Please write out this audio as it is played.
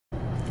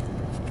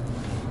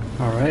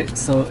Alright,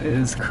 so it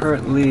is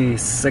currently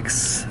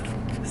 6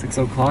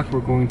 o'clock. We're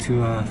going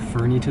to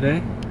Fernie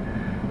today.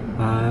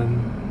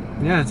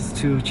 Yeah, it's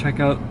to check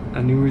out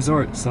a new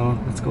resort, so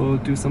let's go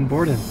do some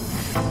boarding.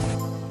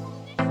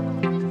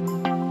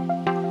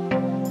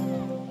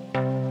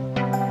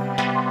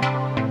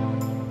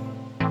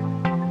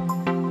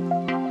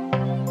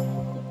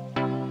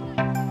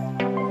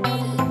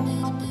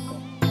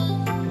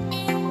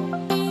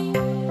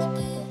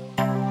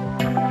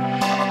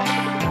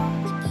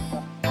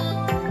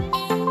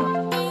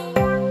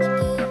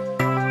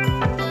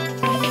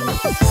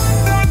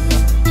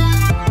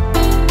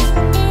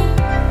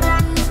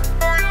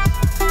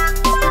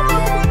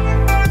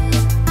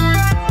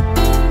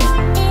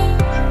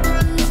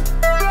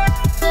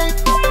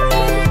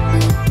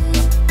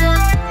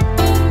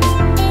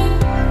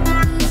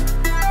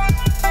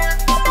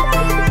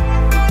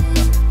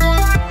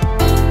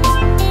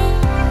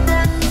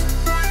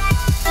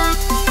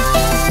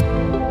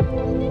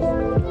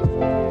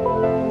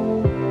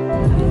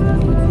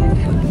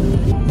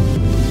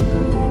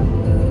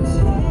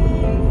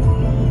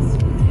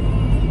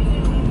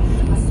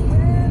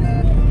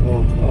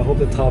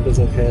 The top is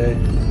okay.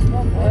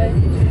 Oh boy.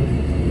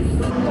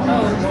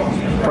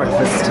 Oh.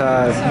 Breakfast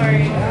time.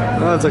 Sorry.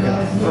 Oh, it's okay.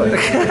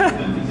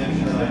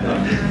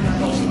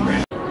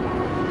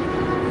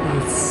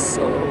 It's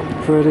so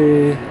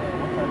pretty.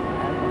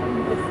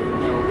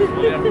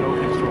 Yeah.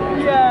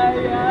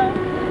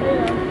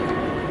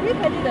 You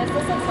can do this.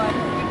 This looks fun.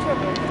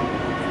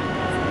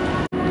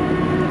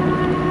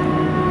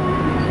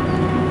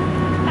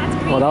 That's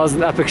great. Well, that was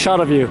an epic shot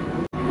of you.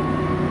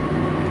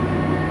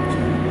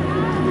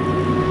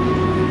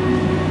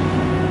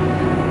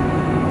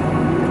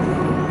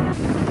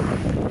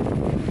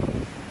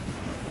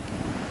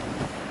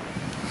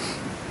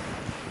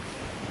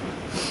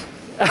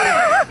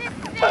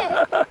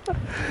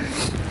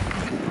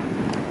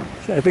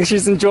 I think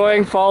she's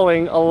enjoying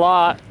falling a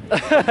lot.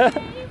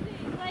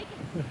 Like,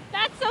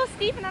 that's so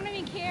steep and I don't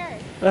even care.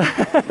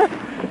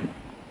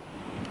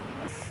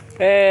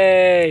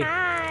 Hey!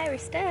 Hi, we're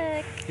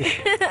stuck.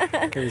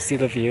 Can you see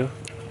the view?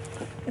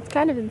 It's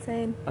kind of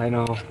insane. I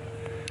know.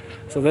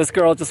 So this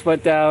girl just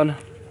went down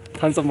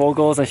tons of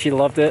moguls and she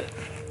loved it.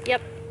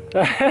 Yep.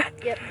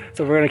 Yep.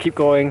 So we're gonna keep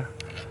going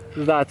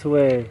that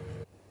way.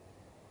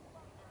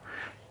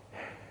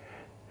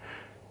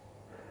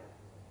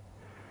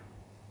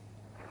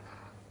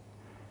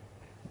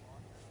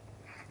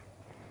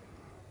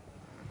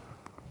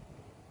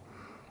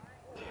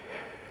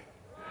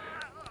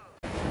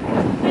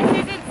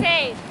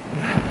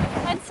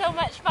 And so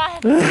much fun.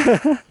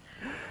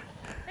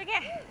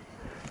 Okay.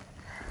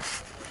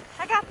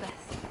 I got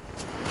this.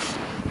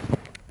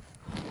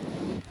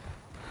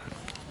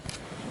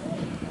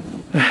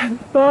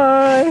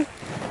 Bye.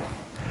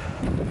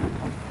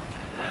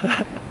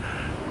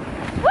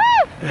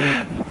 Woo!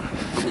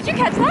 Did you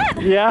catch that?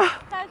 Yeah.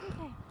 That was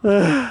insane.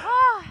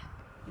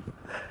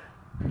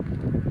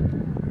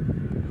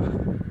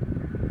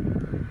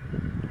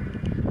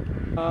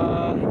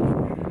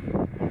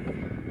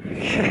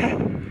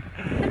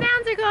 The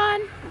mounds are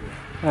gone.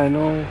 I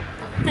know.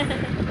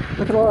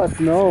 Look at all that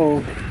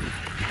snow.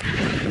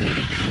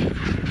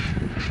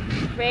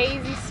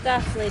 Crazy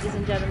stuff, ladies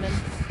and gentlemen.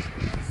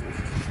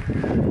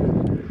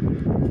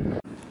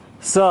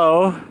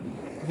 So,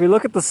 if we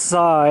look at the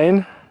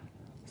sign,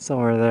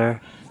 somewhere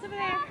there, It's over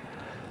there.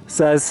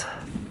 says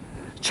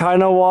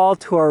China Wall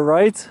to our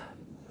right,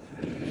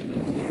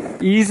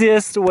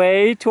 easiest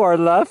way to our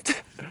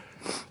left.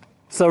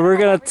 So we're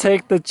gonna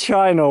take the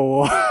China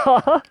Wall,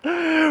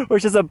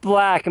 which is a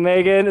black,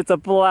 Megan, it's a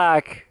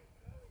black.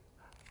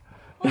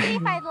 We'll see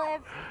if I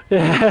live.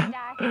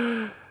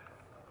 Yeah.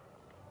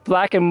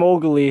 Black and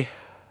Mowgli.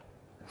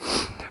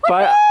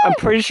 But I'm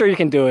pretty sure you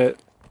can do it.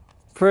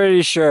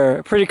 Pretty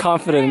sure, pretty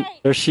confident.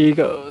 Right. There she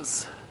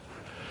goes.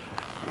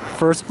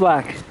 First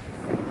black.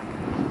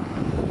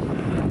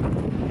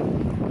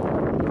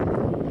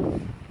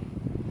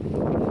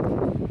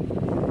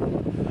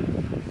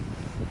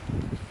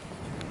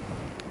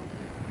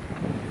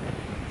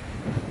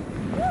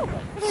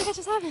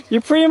 You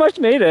pretty much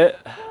made it.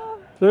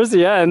 There's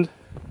the end.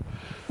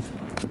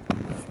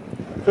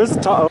 There's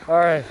the top.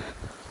 Alright.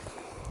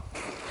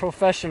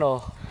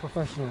 Professional.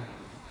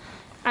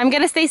 I'm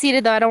gonna stay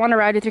seated though. I don't want to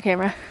ride with your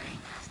camera.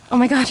 Oh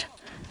my god.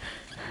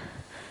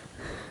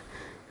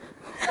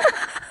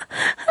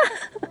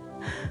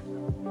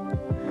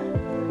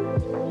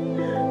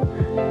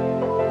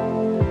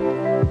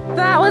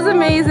 That was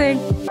amazing.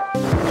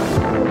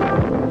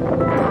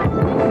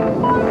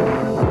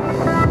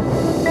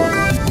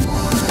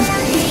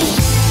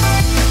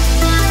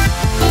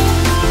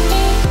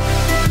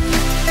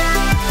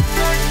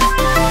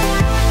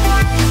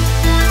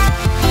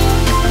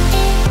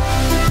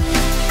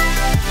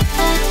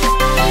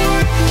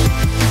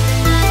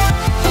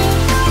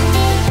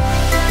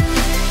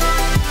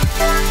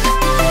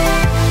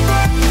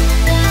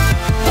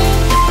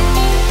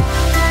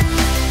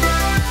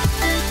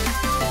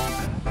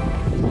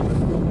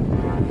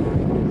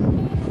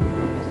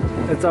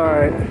 It's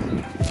alright.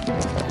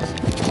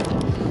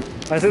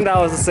 I think that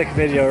was a sick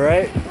video,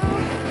 right?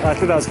 I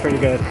think that was pretty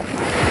good.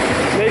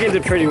 Meagan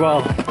did pretty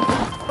well.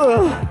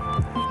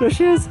 There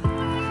she is.